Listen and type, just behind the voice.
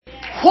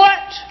What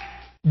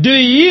do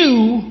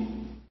you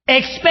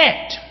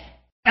expect?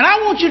 And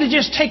I want you to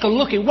just take a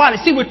look at Wiley.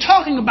 See, we're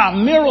talking about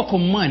miracle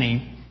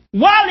money.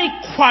 Wiley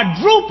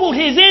quadrupled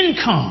his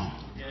income.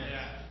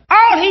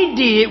 All he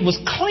did was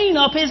clean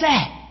up his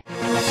act.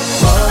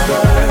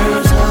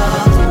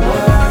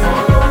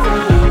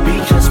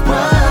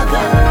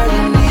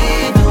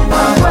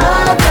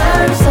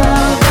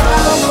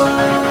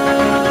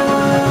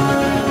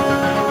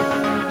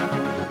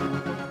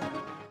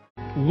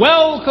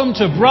 Welcome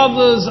to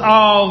Brothers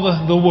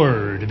of the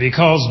Word,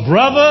 because,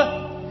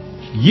 brother,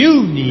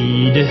 you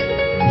need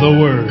the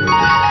Word.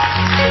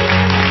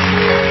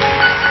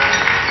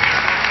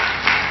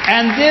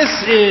 And this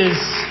is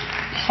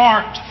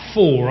part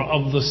 4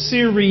 of the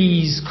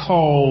series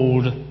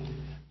called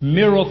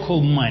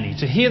Miracle Money.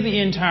 To hear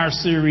the entire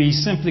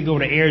series, simply go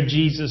to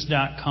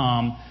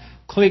airjesus.com,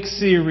 click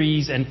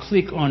series, and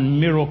click on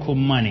Miracle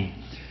Money.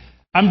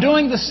 I'm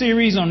doing the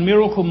series on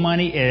miracle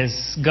money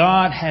as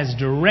God has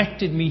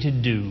directed me to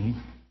do,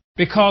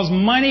 because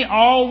money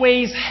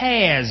always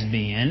has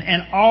been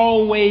and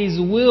always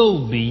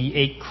will be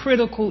a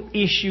critical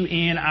issue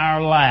in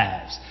our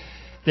lives.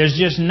 There's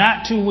just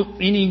not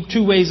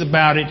two ways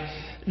about it.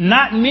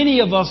 Not many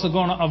of us are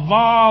going to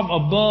evolve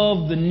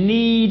above the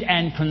need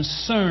and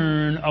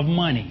concern of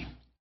money.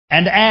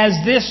 And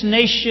as this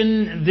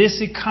nation, this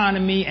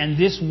economy, and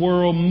this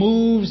world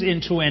moves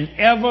into an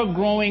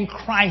ever-growing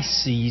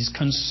crisis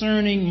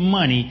concerning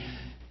money,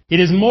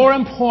 it is more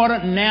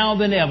important now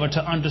than ever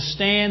to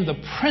understand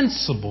the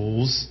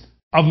principles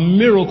of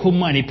miracle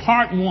money.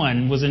 Part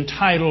 1 was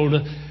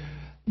entitled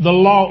The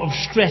Law of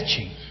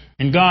Stretching.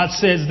 And God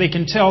says they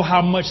can tell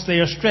how much they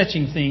are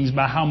stretching things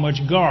by how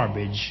much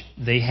garbage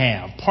they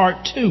have.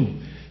 Part 2,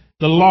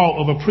 the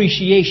law of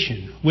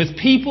appreciation. With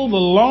people, the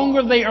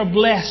longer they are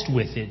blessed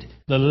with it,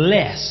 the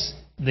less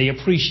they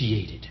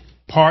appreciate it.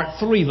 Part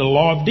 3, the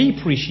law of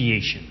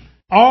depreciation.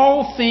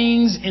 All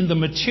things in the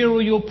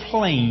material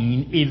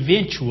plane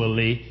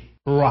eventually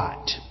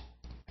rot.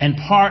 And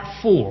part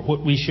 4,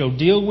 what we shall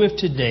deal with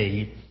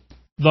today,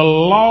 the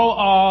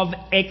law of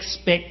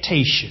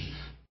expectation.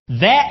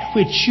 That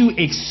which you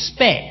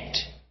expect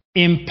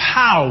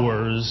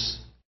empowers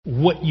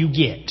what you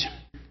get.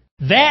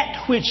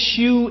 That which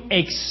you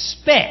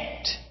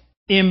expect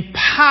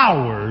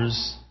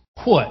empowers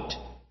what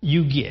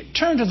you get.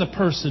 Turn to the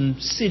person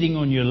sitting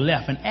on your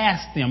left and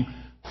ask them,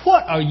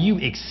 what are you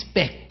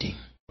expecting?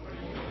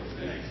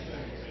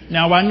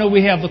 Now, I know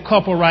we have the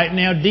couple right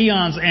now.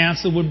 Dion's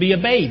answer would be a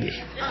baby.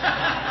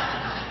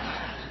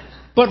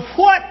 But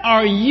what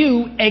are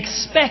you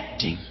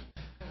expecting?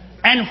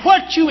 And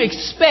what you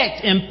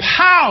expect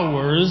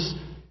empowers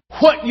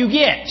what you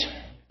get.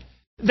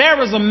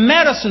 There is a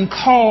medicine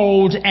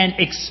called an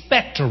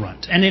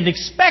expectorant. And an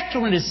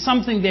expectorant is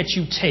something that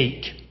you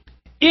take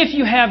if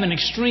you have an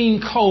extreme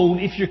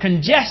cold, if you're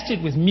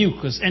congested with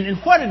mucus. And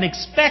what an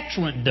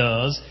expectorant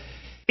does,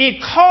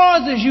 it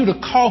causes you to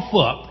cough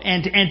up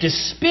and to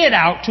spit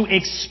out, to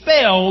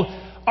expel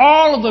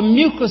all of the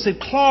mucus that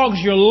clogs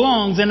your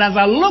lungs. And as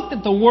I looked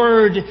at the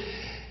word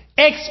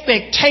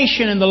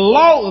expectation and the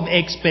law of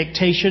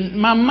expectation,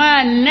 my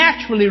mind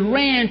naturally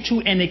ran to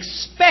an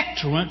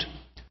expectorant,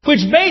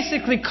 which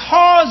basically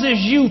causes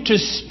you to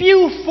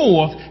spew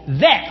forth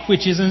that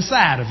which is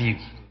inside of you.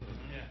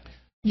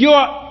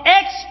 Your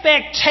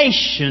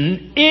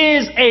expectation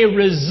is a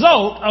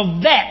result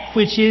of that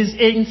which is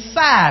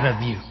inside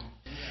of you.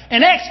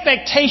 An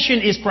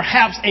expectation is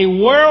perhaps a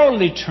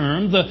worldly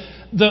term.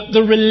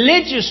 The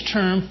religious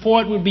term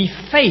for it would be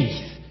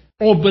faith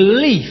or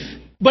belief.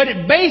 But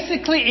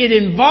it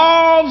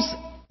involves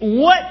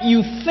what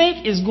you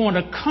think is going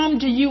to come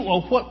to you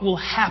or what will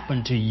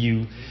happen to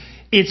you.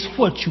 It's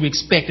what you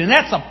expect. And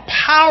that's a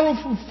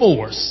powerful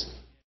force,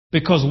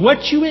 because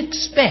what you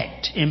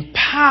expect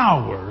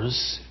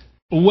empowers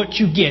what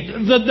you get.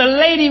 The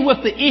lady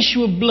with the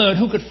issue of blood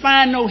who could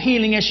find no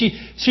healing, as she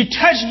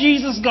touched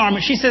Jesus'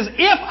 garment, she says,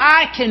 if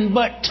I can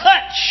but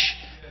touch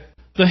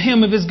the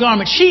hem of his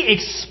garment. She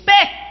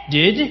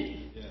expected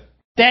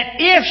that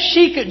if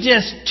she could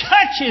just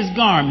touch his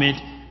garment,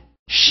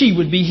 she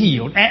would be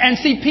healed. And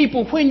see,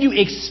 people, when you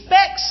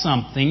expect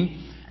something,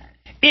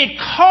 it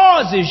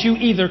causes you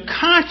either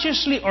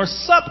consciously or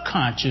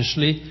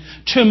subconsciously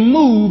to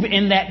move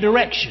in that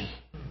direction.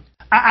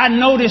 I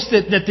noticed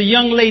that the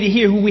young lady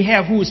here who we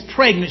have who is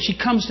pregnant, she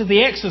comes to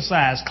the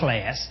exercise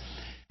class.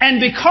 And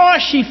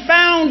because she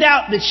found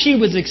out that she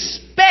was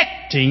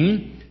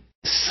expecting,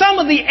 some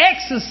of the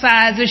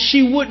exercises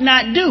she would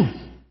not do.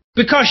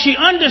 Because she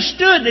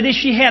understood that if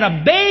she had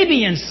a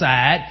baby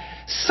inside,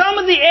 some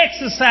of the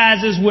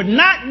exercises would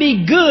not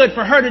be good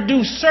for her to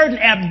do certain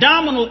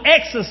abdominal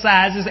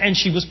exercises, and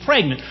she was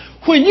pregnant.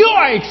 When you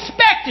are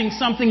expecting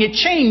something, it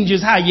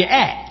changes how you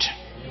act.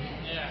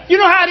 You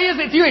know how it is?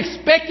 If you're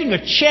expecting a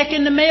check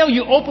in the mail,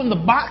 you open the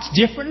box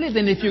differently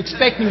than if you're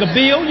expecting a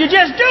bill. You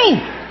just do.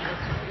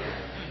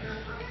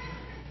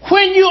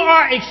 When you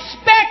are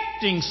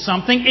expecting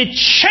something, it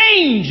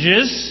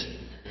changes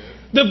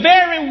the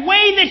very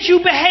way that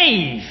you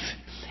behave.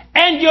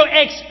 And your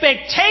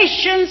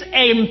expectations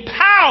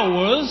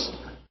empowers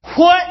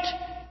what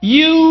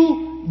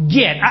you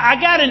get. I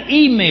got an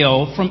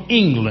email from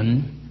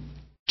England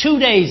 2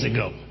 days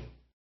ago.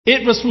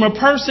 It was from a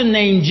person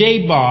named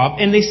J. Bob,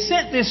 and they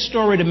sent this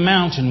story to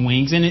Mountain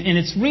Wings, and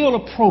it's real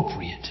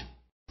appropriate.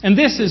 And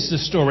this is the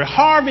story.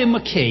 Harvey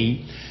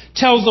Mackay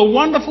tells a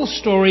wonderful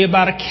story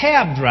about a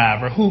cab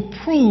driver who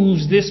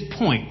proves this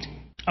point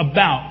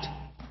about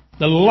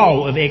the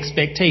law of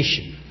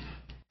expectation.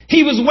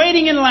 He was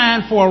waiting in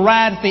line for a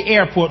ride at the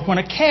airport when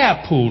a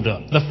cab pulled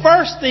up. The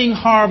first thing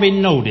Harvey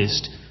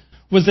noticed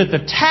was that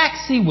the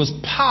taxi was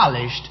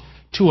polished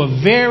to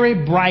a very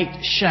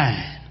bright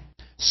shine.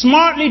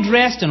 Smartly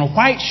dressed in a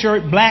white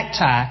shirt, black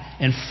tie,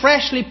 and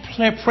freshly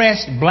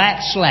pressed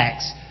black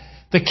slacks,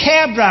 the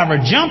cab driver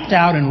jumped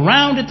out and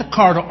rounded the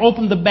car to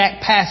open the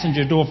back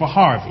passenger door for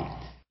Harvey.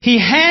 He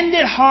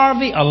handed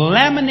Harvey a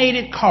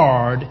laminated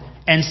card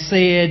and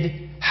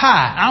said,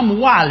 "Hi, I'm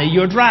Wally,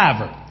 your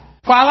driver.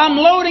 While I'm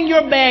loading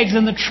your bags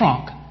in the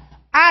trunk,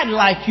 I'd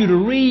like you to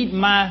read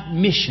my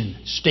mission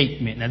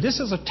statement." Now, this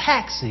is a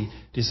taxi.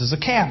 This is a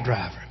cab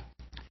driver.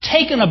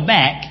 Taken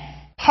aback,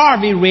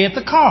 Harvey read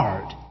the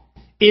card.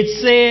 It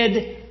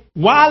said,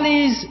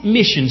 "Wally's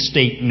mission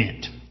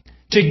statement: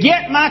 to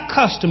get my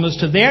customers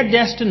to their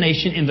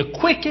destination in the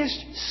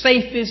quickest,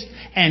 safest,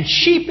 and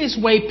cheapest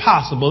way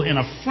possible in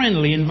a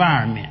friendly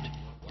environment."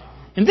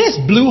 And this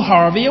blew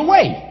Harvey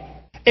away,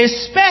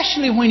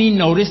 especially when he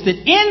noticed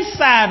that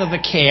inside of the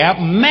cab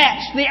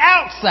matched the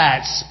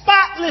outside,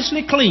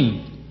 spotlessly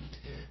clean.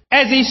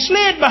 As he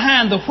slid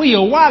behind the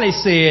wheel, Wally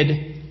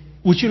said,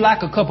 "Would you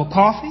like a cup of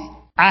coffee?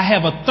 I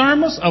have a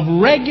thermos of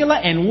regular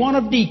and one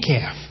of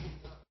decaf."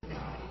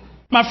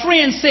 My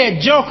friend said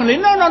jokingly,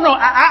 No,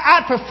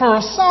 I'd prefer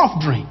a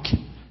soft drink."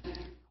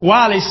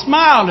 Wally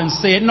smiled and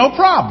said, "No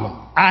problem.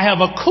 I have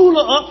a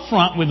cooler up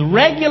front with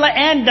regular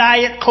and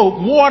Diet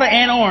Coke, water,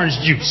 and orange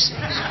juice."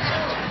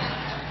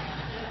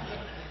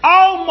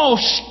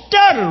 Almost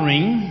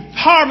stuttering,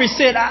 Harvey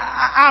said,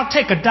 I'll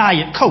take a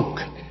Diet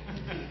Coke."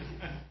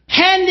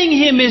 Handing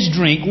him his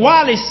drink,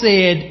 Wally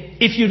said,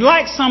 "If you'd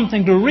like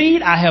something to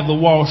read, I have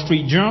the Wall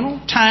Street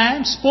Journal,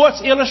 Times,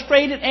 Sports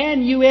Illustrated,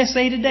 and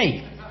USA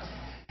Today."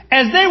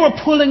 As they were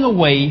pulling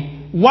away,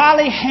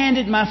 Wally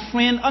handed my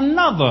friend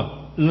another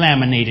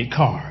laminated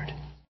card.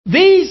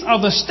 "These are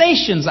the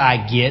stations I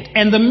get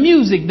and the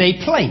music they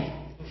play.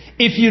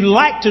 If you'd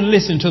like to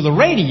listen to the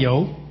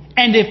radio."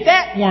 And if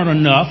that weren't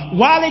enough,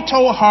 Wally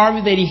told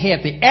Harvey that he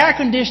had the air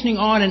conditioning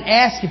on and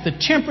asked if the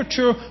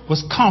temperature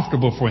was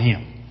comfortable for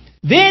him.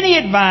 Then he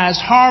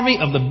advised Harvey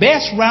of the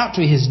best route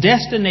to his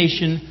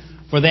destination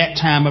for that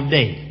time of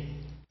day.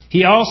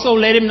 He also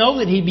let him know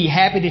that he'd be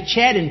happy to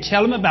chat and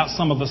tell him about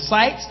some of the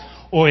sights,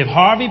 or if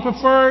Harvey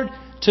preferred,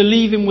 to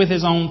leave him with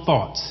his own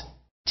thoughts.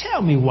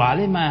 "Tell me,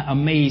 Wally," my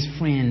amazed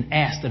friend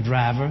asked the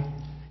driver,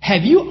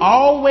 "have you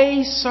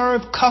always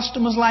served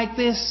customers like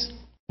this?"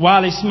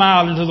 Wally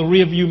smiled into the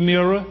rearview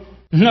mirror.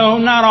 "No,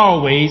 not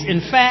always. In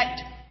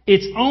fact,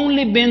 it's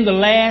only been the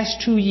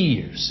last 2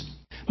 years.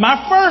 My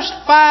first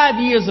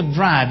 5 years of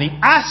driving,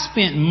 I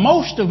spent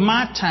most of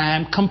my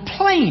time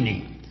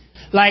complaining,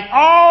 like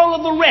all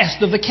of the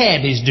rest of the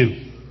cabbies do.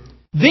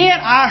 Then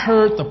I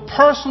heard the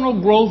personal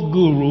growth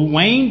guru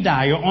Wayne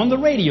Dyer on the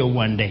radio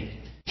one day.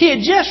 He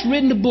had just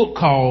written a book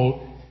called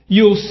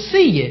You'll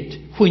See It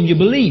When You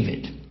Believe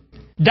It.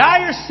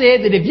 Dyer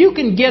said that if you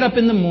can get up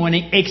in the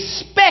morning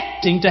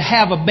expecting to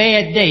have a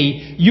bad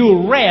day,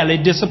 you'll rarely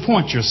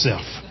disappoint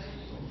yourself.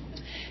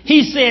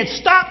 He said,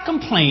 stop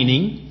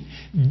complaining,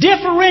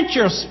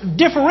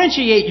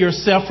 differentiate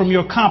yourself from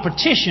your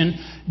competition.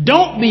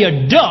 Don't be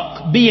a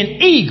duck, be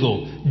an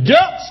eagle.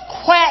 Ducks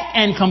quack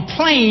and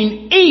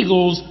complain,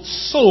 eagles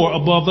soar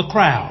above the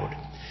crowd.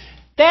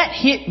 That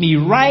hit me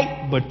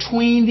right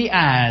between the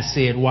eyes,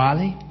 said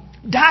Wally.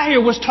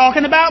 Dyer was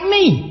talking about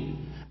me.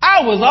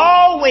 I was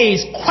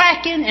always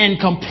quacking and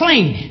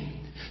complaining.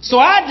 So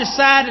I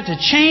decided to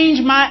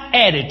change my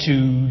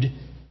attitude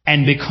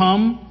and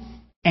become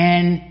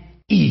an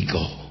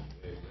eagle.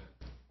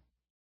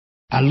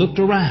 I looked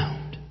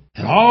around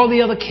at all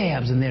the other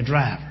cabs and their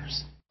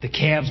drivers. The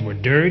cabs were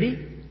dirty,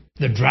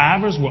 the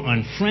drivers were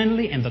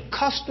unfriendly, and the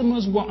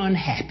customers were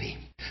unhappy.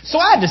 So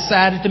I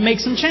decided to make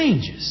some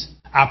changes.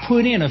 I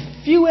put in a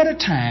few at a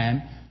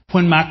time.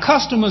 When my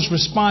customers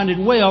responded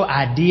well,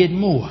 I did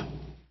more.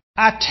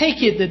 I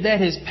take it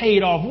that has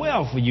paid off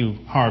well for you,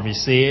 Harvey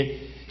said.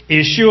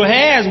 It sure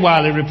has,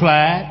 Wally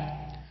replied.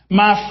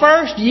 My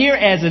first year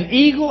as an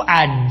eagle,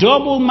 I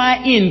doubled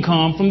my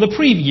income from the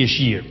previous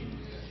year.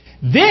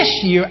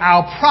 This year,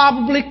 I'll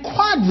probably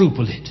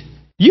quadruple it.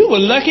 You were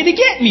lucky to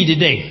get me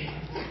today.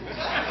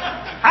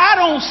 I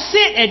don't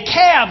sit at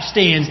cab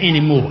stands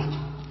anymore.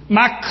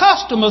 My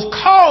customers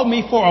call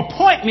me for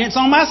appointments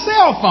on my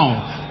cell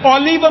phone or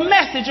leave a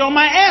message on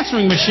my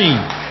answering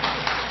machine.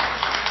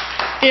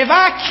 If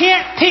I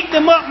can't pick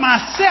them up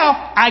myself,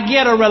 I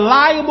get a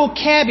reliable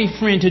cabbie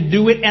friend to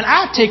do it, and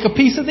I take a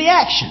piece of the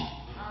action.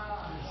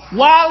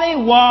 Wally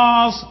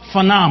was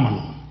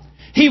phenomenal.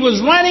 He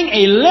was running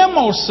a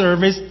limo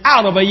service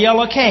out of a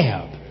yellow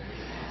cab.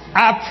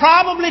 I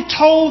probably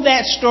told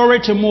that story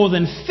to more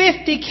than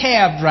 50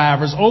 cab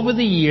drivers over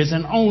the years,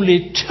 and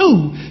only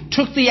 2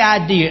 took the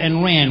idea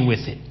and ran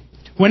with it.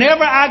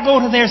 Whenever I go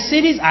to their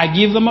cities, I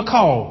give them a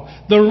call.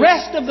 The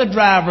rest of the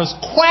drivers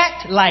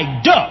quacked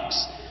like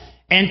ducks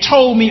and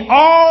told me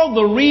all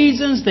the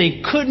reasons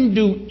they couldn't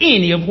do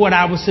any of what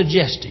I was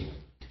suggesting.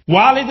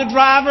 Wally the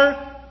driver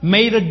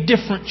made a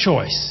different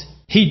choice.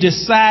 He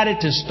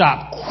decided to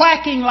stop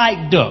quacking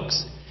like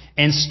ducks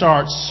and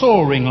start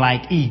soaring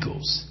like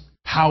eagles.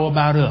 How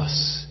about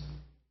us?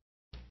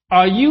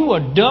 Are you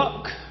a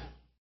duck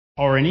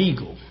or an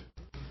eagle?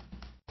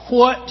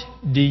 What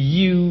do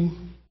you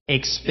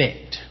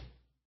expect?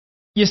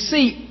 You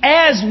see,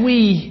 as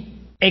we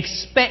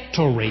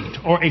expectorate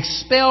or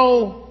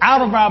expel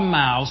out of our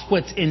mouths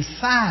what's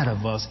inside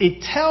of us,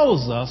 it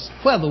tells us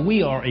whether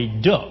we are a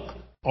duck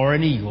or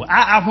an eagle. When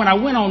I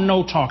went on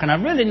No Talk, and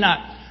I've really not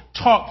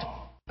talked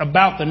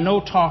about the No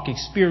Talk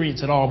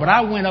experience at all, but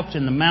I went up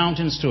in the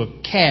mountains to a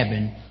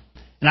cabin,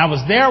 and I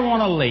was there on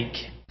a lake.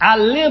 I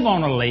live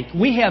on a lake.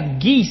 We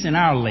have geese in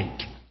our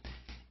lake.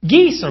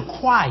 Geese are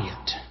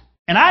quiet,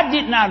 and I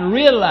did not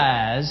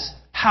realize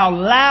how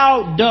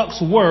loud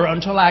ducks were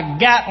until I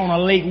got on a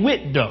lake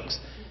with ducks.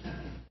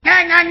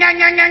 And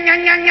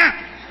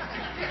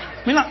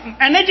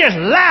they're just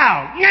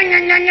loud.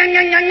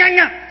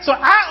 So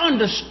I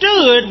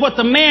understood what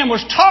the man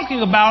was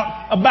talking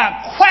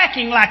about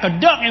quacking like a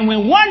duck. And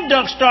when one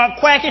duck starts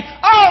quacking,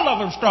 all of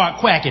them start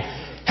quacking.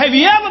 Have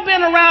you ever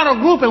been around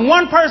a group and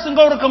one person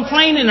go to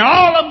complaining and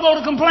all of them go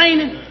to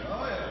complaining?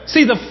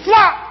 See, the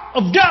flock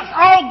of ducks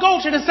all go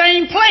to the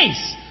same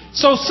place.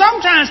 So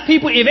sometimes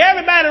people, if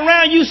everybody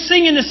around you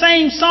singing the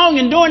same song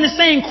and doing the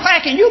same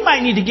quacking, you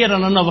might need to get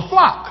on another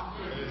flock.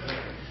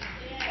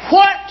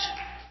 What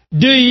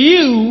do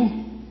you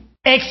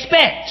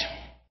expect?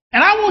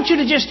 And I want you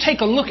to just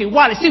take a look at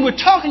Wally. See, we're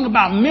talking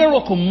about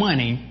miracle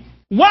money.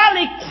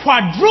 Wally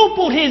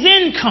quadrupled his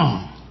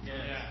income.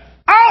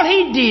 All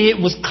he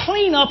did was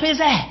clean up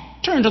his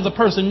act. Turn to the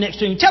person next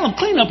to him. Tell him,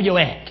 clean up your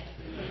act.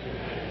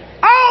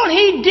 All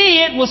he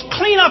did was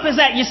clean up his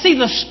act. You see,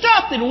 the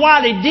stuff that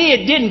Wally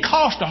did didn't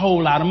cost a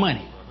whole lot of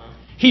money.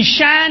 He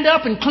shined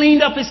up and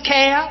cleaned up his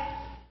cab.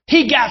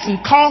 He got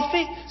some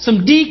coffee,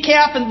 some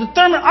decaf, and the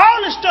thermos.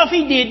 All the stuff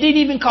he did didn't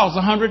even cost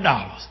 $100.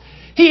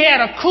 He had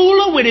a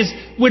cooler with his,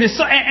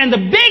 and the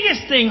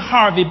biggest thing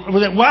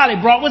that Wally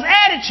brought was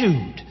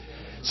attitude.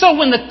 So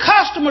when the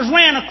customers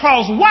ran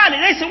across Wally,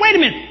 they said, wait a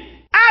minute,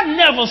 I've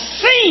never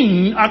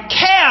seen a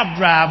cab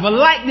driver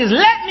like this.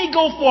 Let me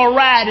go for a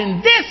ride in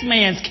this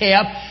man's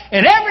cab.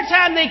 And every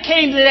time they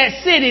came to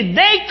that city,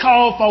 they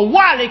called for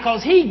Wally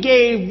because he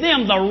gave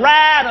them the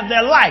ride of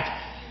their life.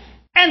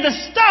 And the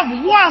stuff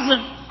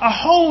wasn't a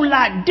whole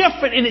lot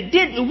different, and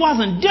it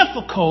wasn't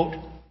difficult.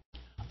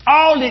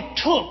 All it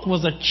took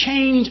was a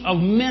change of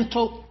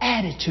mental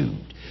attitude.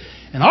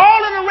 And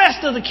all of the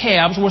rest of the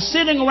cabs were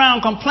sitting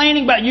around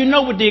complaining about,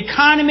 with the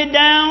economy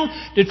down,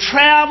 the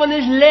travel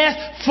is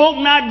less, folk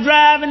not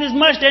driving as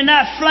much, they're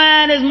not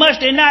flying as much,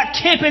 they're not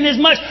tipping as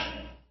much.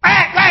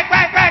 Quack, quack,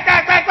 quack, quack,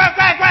 quack, quack, quack,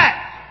 quack, quack.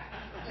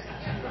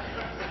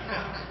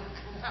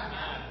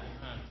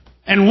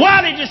 And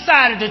Wally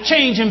decided to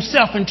change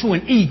himself into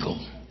an eagle.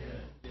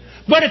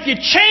 But if you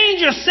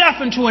change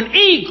yourself into an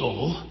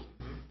eagle,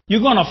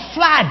 you're going to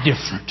fly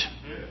different.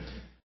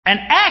 And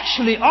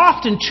actually,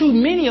 often too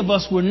many of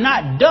us were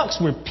not ducks,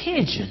 we're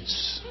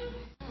pigeons.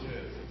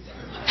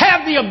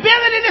 Have the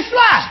ability to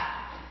fly.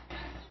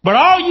 But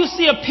all you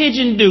see a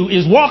pigeon do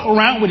is walk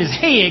around with his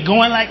head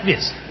going like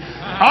this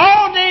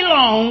all day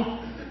long,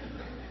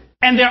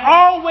 and they're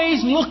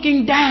always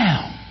looking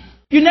down.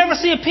 You never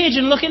see a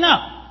pigeon looking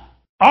up.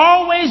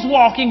 Always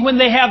walking when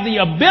they have the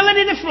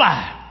ability to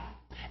fly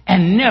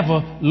and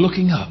never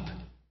looking up.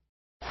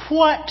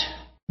 What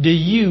do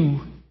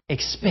you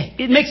expect?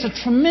 It makes a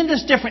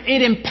tremendous difference.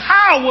 It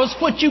empowers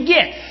what you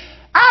get.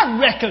 I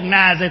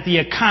recognize that the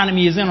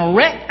economy is in a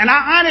wreck, and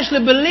I honestly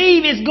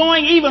believe it's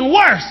going even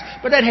worse.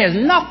 But that has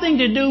nothing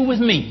to do with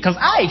me, because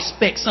I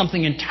expect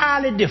something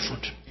entirely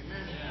different.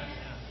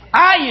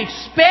 I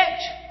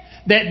expect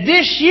that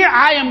this year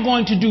I am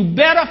going to do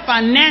better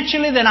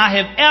financially than I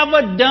have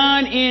ever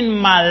done in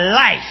my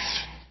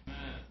life,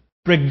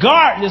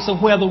 regardless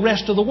of where the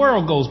rest of the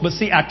world goes. But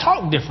see, I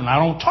talk different. I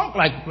don't talk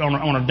like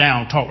on a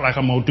down talk like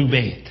I'm going to do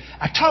bad.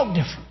 I talk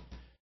different.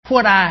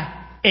 What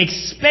I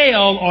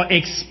expel or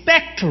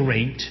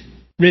expectorate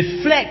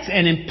reflects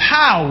and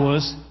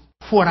empowers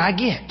what I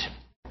get.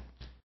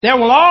 There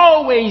will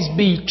always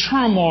be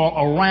turmoil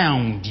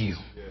around you,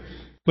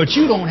 but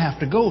you don't have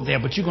to go there.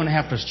 But you're going to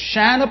have to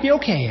shine up your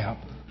cab,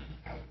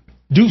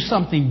 do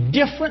something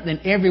different than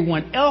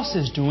everyone else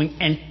is doing,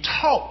 and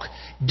talk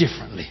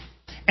differently.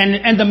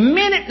 And the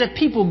minute that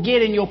people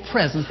get in your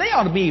presence, they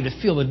ought to be able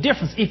to feel the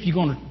difference if you're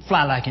going to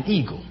fly like an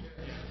eagle.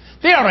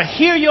 They ought to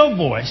hear your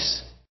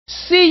voice,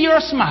 see your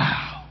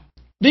smile.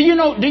 Do you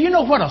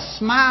know what a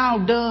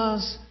smile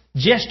does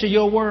just to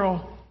your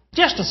world?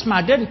 Just a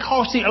smile doesn't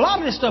cost. See, a lot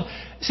of this stuff,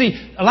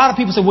 a lot of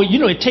people say, well,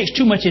 it takes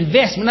too much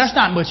investment. That's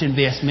not much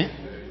investment.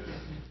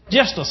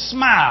 Just a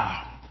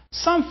smile.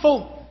 Some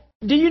folk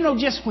Do you know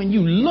just when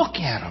you look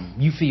at them,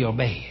 you feel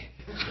bad?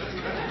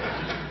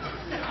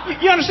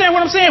 You understand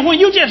what I'm saying? When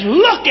you just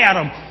look at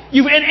them, and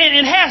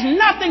it has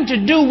nothing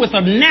to do with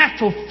a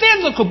natural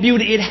physical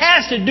beauty. It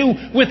has to do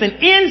with an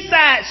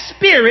inside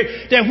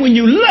spirit that when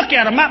you look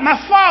at them,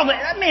 my father,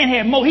 that man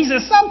had more. He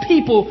said some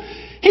people,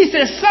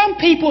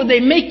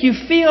 they make you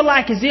feel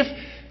like as if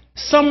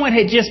someone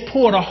had just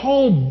poured a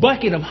whole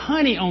bucket of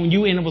honey on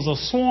you and it was a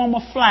swarm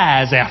of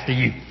flies after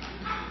you.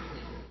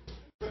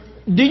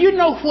 Do you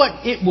know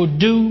what it will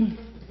do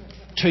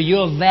to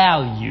your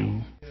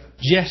value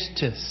just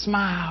to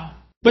smile?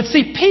 But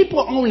see,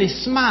 people only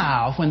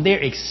smile when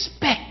they're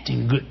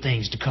expecting good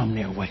things to come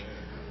their way.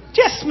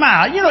 Just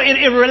smile. You know,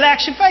 it'll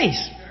relax your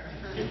face.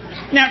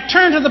 Now,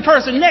 turn to the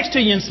person next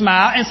to you and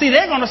smile, and see,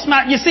 they're going to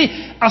smile. You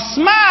see, a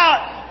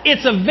smile,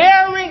 it's a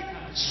very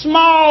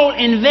small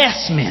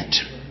investment.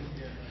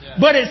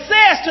 But it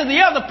says to the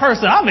other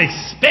person, I'm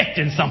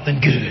expecting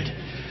something good.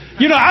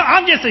 You know,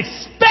 I'm just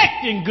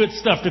expecting good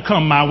stuff to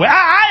come my way.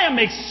 I am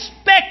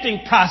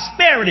expecting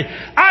prosperity.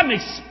 I'm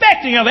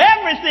expecting of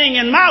everything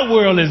in my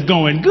world is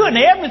going good. And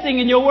everything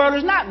in your world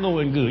is not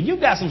going good. You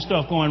got some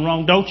stuff going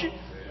wrong, don't you?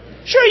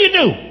 Sure you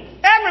do.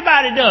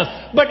 Everybody does.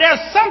 But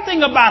there's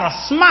something about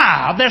a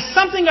smile. There's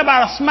something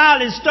about a smile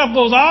that stuff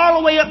goes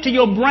all the way up to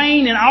your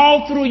brain and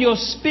all through your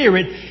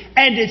spirit.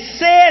 And it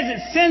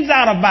sends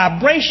out a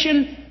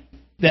vibration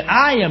that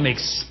I am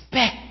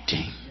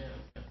expecting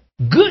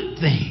good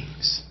things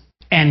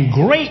and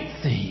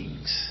great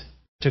things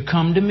to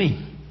come to me.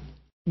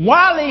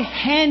 Wiley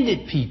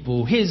handed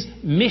people his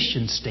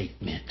mission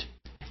statement.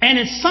 And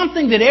it's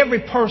something that every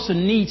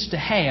person needs to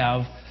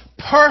have,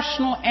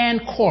 personal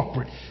and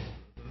corporate.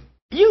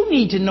 You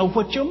need to know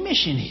what your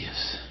mission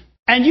is.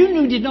 And you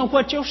need to know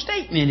what your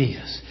statement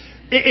is.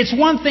 It's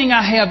one thing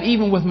I have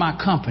even with my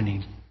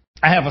company.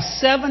 I have a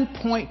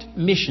 7-point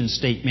mission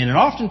statement. And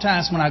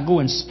oftentimes when I go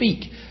and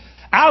speak,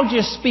 I'll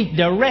just speak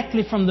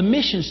directly from the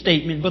mission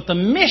statement, but the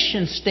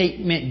mission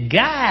statement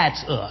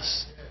guides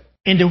us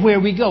into where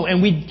we go.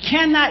 And we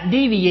cannot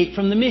deviate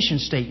from the mission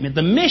statement.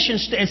 The mission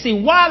and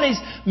see, Wiley's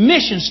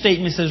mission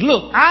statement says,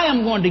 look, I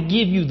am going to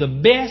give you the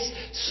best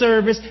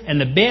service and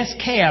the best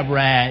cab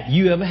ride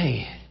you ever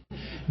had.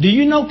 Do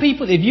you know,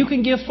 people, if you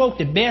can give folk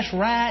the best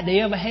ride they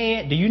ever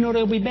had, do you know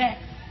they'll be back?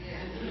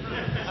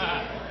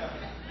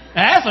 Now,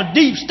 that's a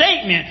deep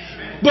statement.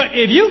 But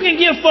if you can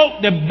give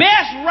folk the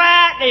best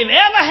ride they've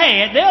ever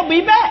had, they'll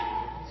be back.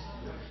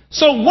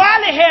 So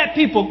Wiley had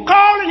people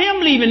calling him,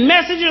 leaving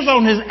messages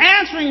on his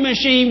answering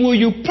machine, will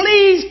you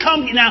please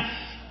come? Now,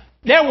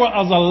 there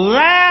was a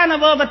line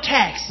of other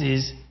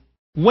taxis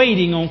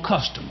waiting on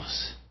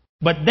customers.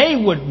 But they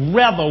would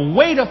rather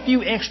wait a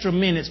few extra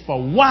minutes for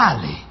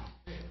Wiley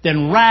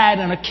than ride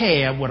in a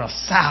cab with a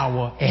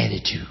sour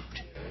attitude.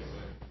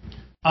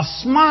 A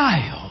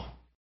smile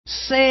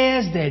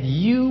says that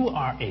you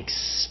are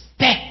expecting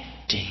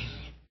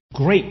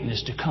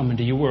greatness to come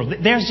into your world.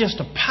 There's just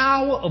a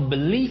power of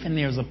belief and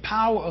there's a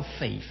power of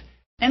faith.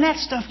 And that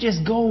stuff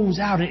just goes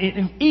out.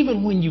 And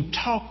even when you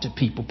talk to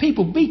people,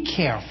 be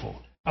careful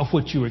of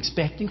what you're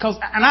expecting. Because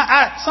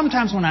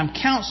sometimes when I'm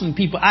counseling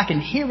people, I can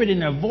hear it in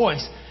their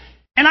voice.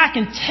 And I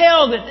can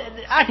tell that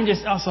I can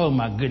just, oh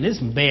my goodness,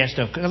 some bad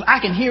stuff. Because I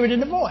can hear it in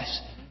the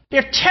voice.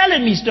 They're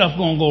telling me stuff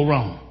going to go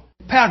wrong.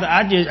 Pastor,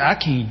 I just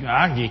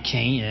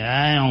can't.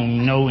 I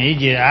don't know.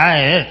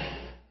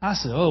 I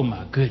said, oh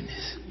my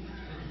goodness.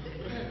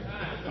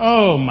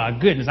 Oh my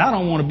goodness. I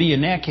don't want to be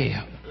in that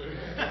cab.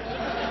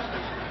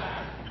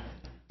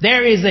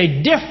 There is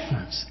a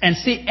difference. And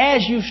see,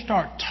 as you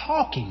start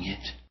talking it,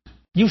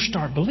 you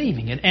start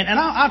believing it. And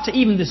I'll tell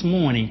you, even this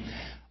morning,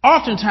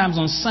 oftentimes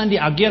on Sunday,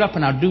 I'll get up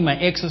and I'll do my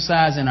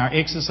exercise in our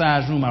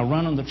exercise room. I'll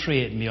run on the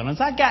treadmill. And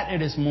as I got there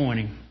this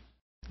morning,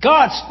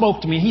 God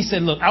spoke to me and he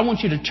said, look, I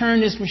want you to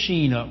turn this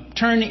machine up,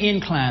 turn the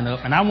incline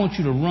up, and I want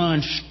you to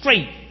run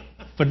straight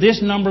for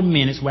this number of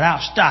minutes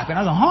without stopping.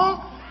 I was like, huh?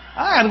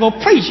 I got to go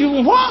preach.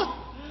 You what?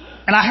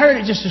 And I heard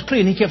it just as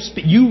clear. And he kept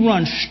speaking. You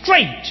run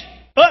straight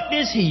up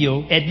this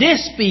hill at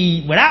this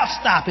speed without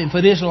stopping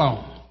for this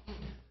long.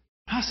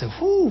 I said,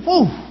 whoo.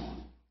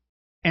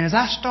 And as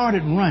I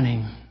started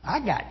running, I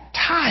got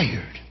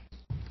tired.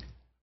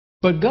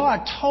 But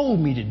God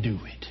told me to do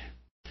it.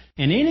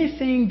 And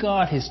anything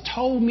God has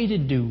told me to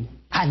do,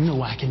 I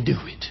know I can do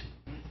it.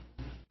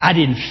 I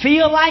didn't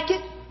feel like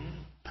it.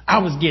 I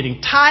was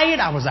getting tired.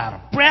 I was out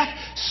of breath.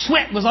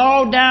 Sweat was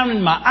all down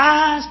in my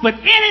eyes. But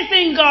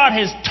anything God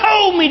has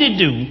told me to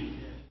do,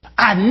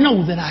 I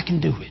know that I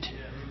can do it.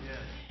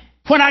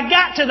 When I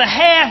got to the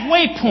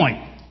halfway point,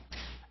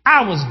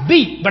 I was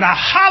beat, but I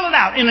hollered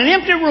out in an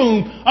empty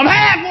room, I'm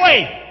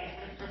halfway.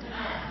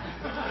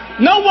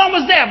 No one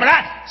was there, but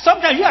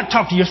sometimes you got to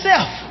talk to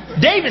yourself.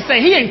 David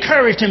said he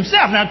encouraged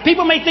himself. Now,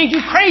 people may think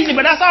you're crazy,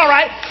 but that's all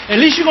right. At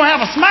least you're going to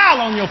have a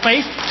smile on your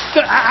face. So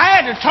I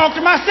had to talk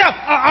to myself.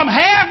 I'm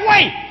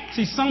halfway.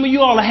 See, some of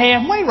you all are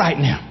halfway right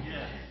now.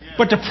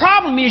 But the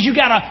problem is you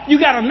got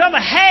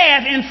another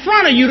half in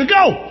front of you to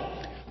go.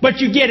 But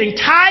you're getting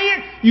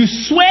tired, you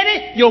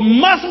sweaty, your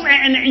muscles,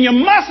 and your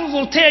muscles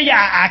will tell you,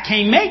 I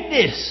can't make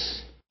this.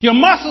 Your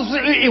muscles,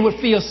 it would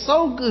feel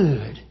so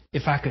good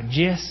if I could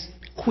just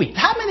quit.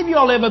 How many of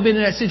y'all ever been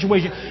in that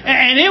situation?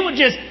 And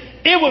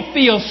it would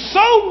feel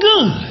so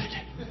good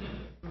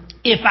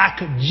if I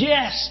could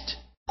just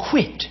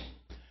quit.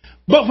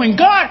 But when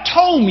God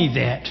told me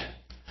that,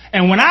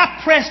 and when I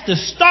pressed the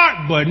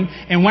start button,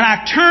 and when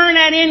I turned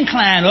that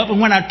incline up, and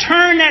when I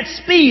turned that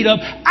speed up,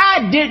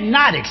 I did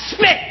not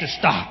expect to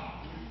stop.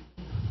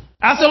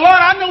 I said, Lord,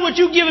 I know what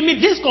you're giving me.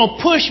 This is going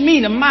to push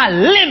me to my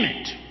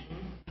limit.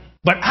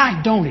 But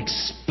I don't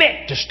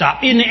expect to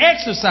stop. In the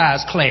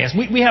exercise class,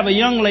 we have a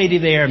young lady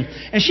there,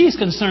 and she's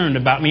concerned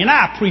about me, and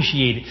I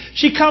appreciate it.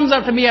 She comes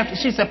up to me after,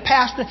 she said,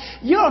 Pastor,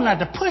 you don't have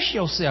to push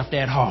yourself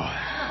that hard.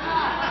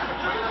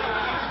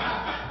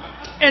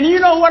 And you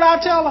know what I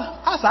tell her?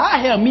 I said,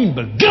 I haven't even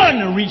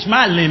begun to reach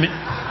my limit.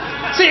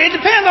 See, it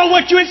depends on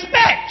what you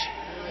expect.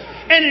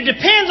 And it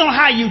depends on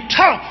how you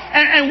talk.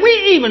 And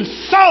we even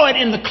saw it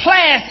in the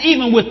class,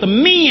 even with the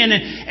men.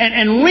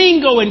 And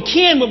Ringo and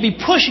Ken would be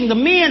pushing the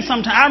men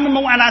sometimes. I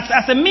remember when I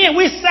said, men,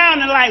 we're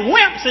sounding like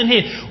wimps in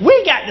here. We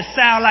got to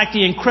sound like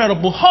the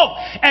Incredible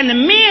Hulk. And the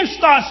men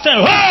start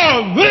saying,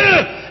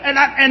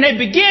 and they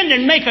begin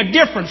to make a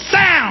different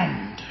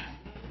sound.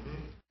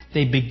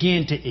 They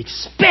begin to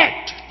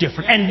expect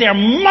different. And their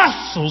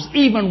muscles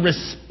even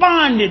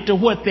responded to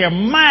what their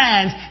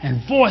minds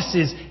and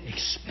voices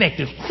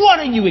expected. What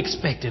are you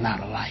expecting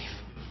out of life?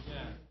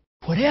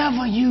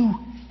 Whatever you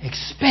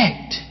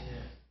expect,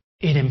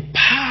 it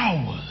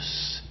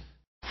empowers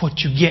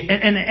what you get.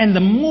 And the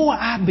more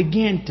I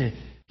began to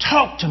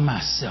talk to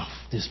myself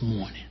this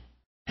morning,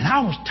 and I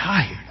was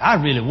tired. I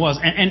really was.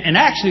 And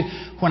actually,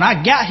 when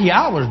I got here,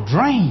 I was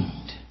drained.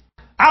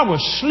 I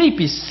was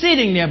sleepy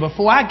sitting there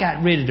before I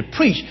got ready to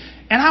preach.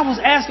 And I was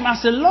asking, I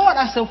said, Lord,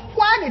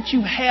 why did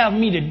you have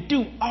me to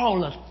do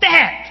all of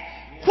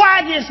that?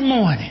 Why this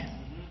morning?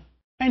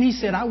 And he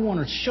said, I want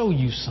to show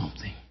you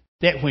something,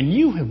 that when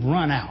you have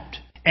run out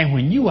and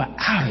when you are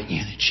out of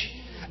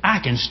energy, I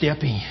can step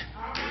in.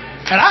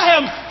 And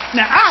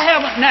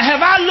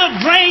have I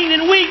looked drained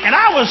and weak? And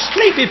I was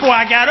sleepy before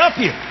I got up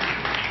here.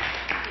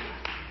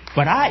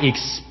 But I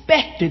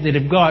expected that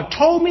if God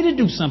told me to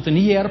do something,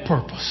 he had a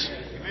purpose.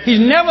 He's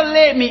never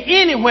led me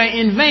anywhere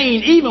in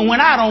vain, even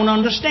when I don't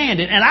understand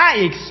it. And I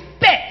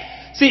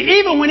expect, see,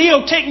 even when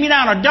he'll take me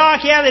down a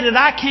dark alley that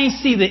I can't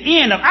see the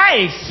end of,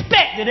 I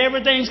expect that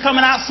everything's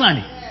coming out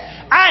sunny.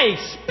 I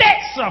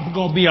expect something's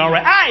going to be all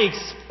right. I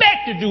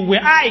expect to do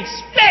well. I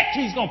expect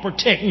he's going to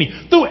protect me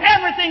through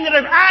everything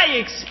that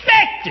I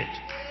expected.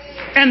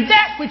 And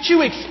that which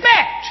you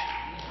expect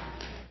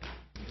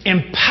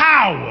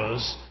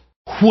empowers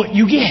what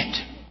you get.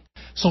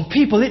 So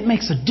people, it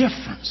makes a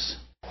difference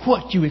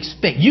what you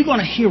expect. You're going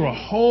to hear a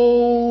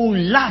whole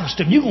lot of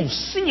stuff. You're going to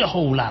see a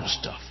whole lot of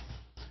stuff.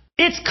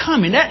 It's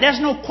coming.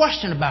 There's no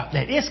question about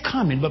that. It's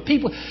coming. But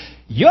people,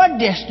 your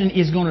destiny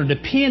is going to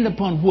depend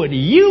upon what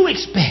you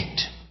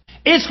expect.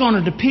 It's going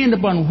to depend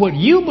upon what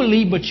you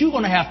believe, but you're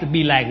going to have to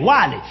be like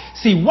Wally.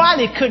 See,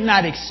 Wally could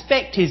not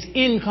expect his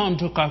income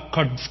to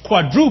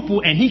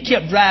quadruple, and he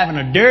kept driving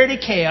a dirty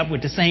cab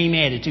with the same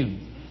attitude.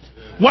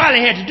 Wally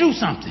had to do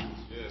something.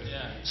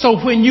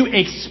 So when you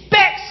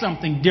expect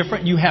something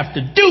different, you have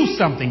to do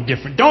something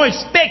different. Don't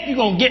expect you're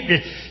going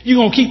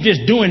to keep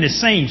just doing the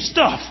same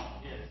stuff.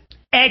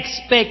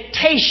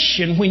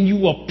 Expectation, when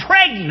you are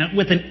pregnant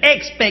with an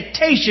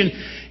expectation,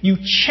 you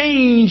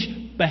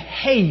change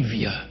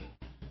behavior.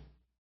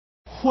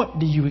 What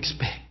do you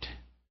expect?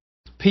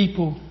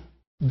 People,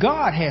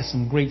 God has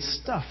some great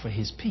stuff for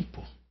his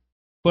people.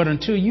 But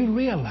until you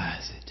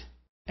realize it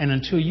and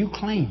until you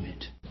claim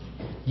it,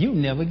 you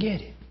never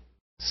get it.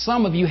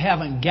 Some of you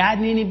haven't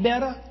gotten any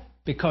better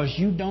because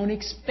you don't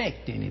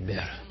expect any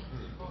better.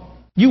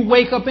 You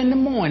wake up in the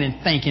morning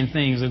thinking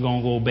things are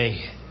going to go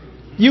bad.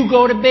 You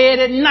go to bed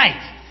at night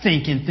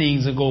thinking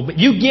things are going bad.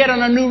 You get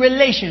in a new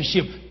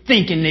relationship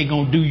thinking they're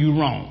going to do you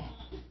wrong.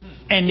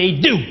 And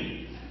they do.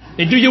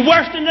 They do you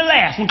worse than the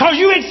last one because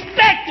you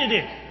expected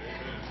it.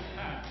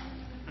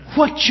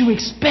 What you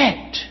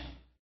expect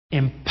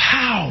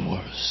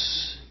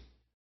empowers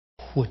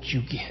what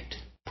you get.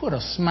 Put a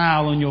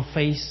smile on your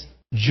face,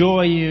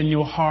 joy in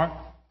your heart,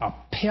 a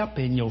pep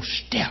in your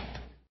step,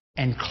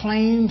 and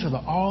claim to the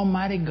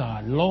Almighty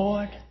God,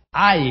 Lord,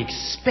 I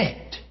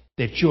expect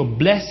that your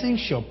blessings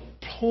shall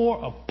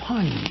pour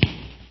upon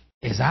me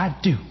as I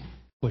do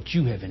what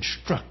you have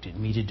instructed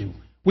me to do.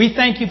 We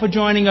thank you for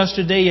joining us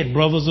today at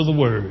Brothers of the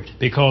Word,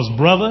 because,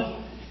 brother,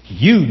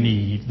 you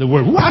need the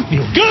Word. Ooh, I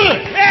feel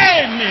good.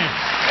 Amen.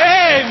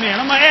 Amen.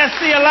 I'm going to ask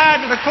C.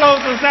 Elijah to close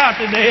us out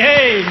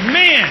today.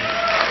 Amen.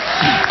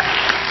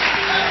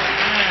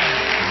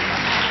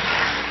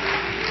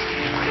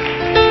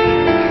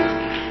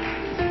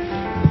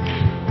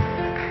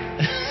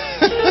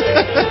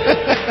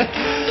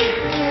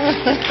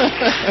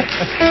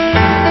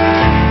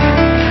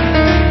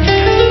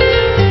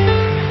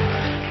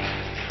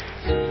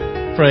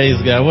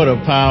 Praise God. What a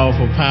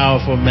powerful,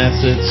 powerful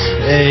message.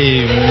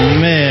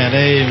 Amen.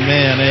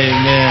 Amen.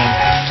 Amen.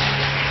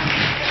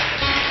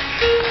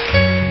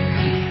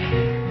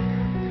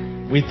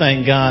 We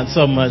thank God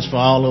so much for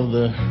all of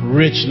the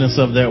richness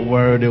of that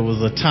word. It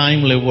was a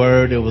timely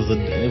word. It was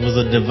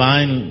a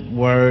divine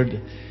word.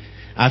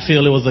 I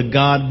feel it was a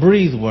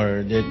God-breathed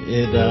word.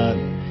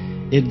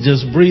 It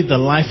just breathed the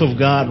life of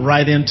God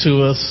right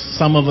into us.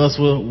 Some of us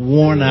were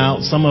worn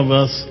out. Some of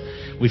us,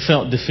 we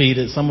felt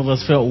defeated. Some of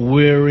us felt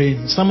weary.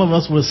 Some of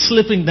us were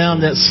slipping down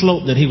that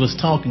slope that he was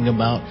talking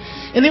about.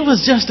 And it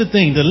was just a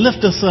thing to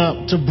lift us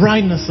up, to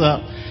brighten us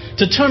up,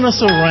 to turn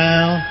us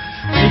around,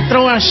 and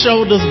throw our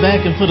shoulders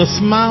back and put a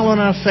smile on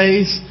our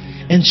face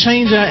and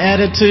change our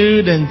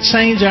attitude and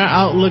change our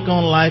outlook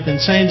on life and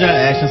change our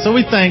actions. So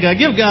we thank God.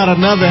 Give God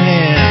another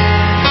hand.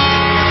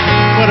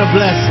 What a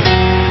blessing.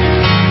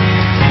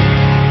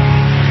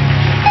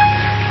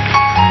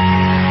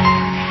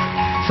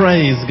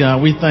 Praise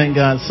God. We thank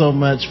God so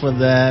much for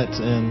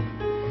that,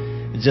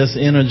 and it just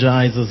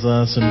energizes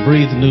us and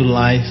breathes new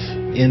life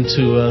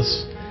into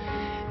us,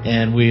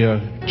 and we are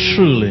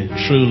truly,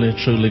 truly,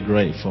 truly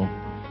grateful.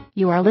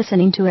 You are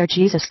listening to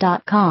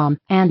airjesus.com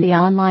and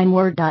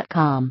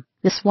theonlineword.com.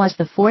 This was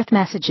the fourth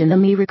message in the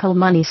Miracle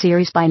Money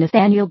series by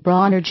Nathaniel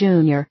Bronner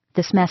Jr.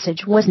 This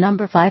message was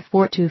number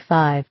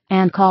 5425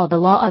 and called The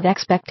Law of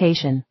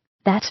Expectation.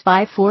 That's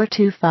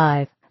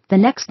 5425. The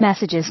next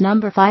message is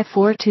number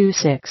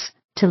 5426.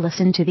 To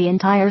listen to the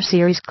entire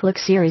series, click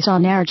series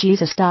on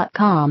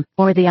airjesus.com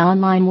or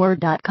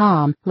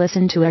theonlineword.com.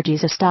 Listen to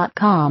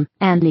airjesus.com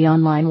and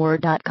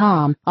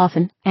theonlineword.com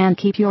often and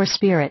keep your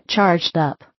spirit charged up.